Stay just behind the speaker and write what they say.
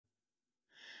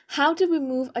How to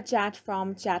remove a chat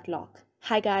from chat lock.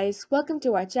 Hi guys, welcome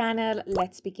to our channel.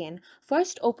 Let's begin.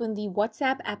 First, open the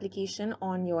WhatsApp application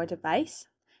on your device.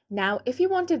 Now, if you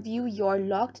want to view your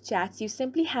locked chats, you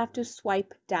simply have to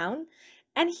swipe down.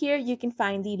 And here you can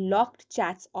find the locked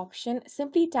chats option.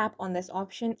 Simply tap on this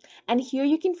option. And here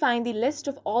you can find the list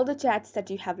of all the chats that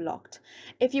you have locked.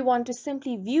 If you want to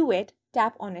simply view it,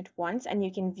 tap on it once and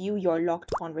you can view your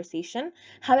locked conversation.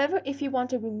 However, if you want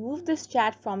to remove this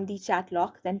chat from the chat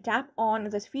lock, then tap on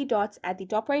the three dots at the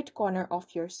top right corner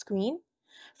of your screen.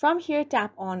 From here,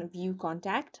 tap on View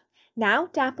Contact. Now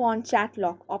tap on Chat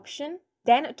Lock option.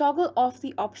 Then toggle off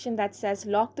the option that says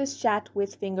Lock this chat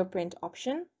with fingerprint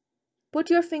option. Put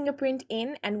your fingerprint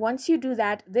in, and once you do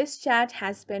that, this chat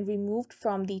has been removed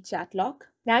from the chat lock.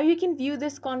 Now you can view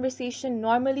this conversation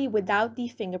normally without the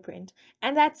fingerprint.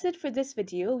 And that's it for this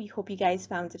video. We hope you guys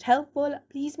found it helpful.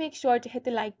 Please make sure to hit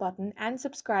the like button and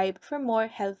subscribe for more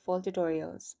helpful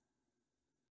tutorials.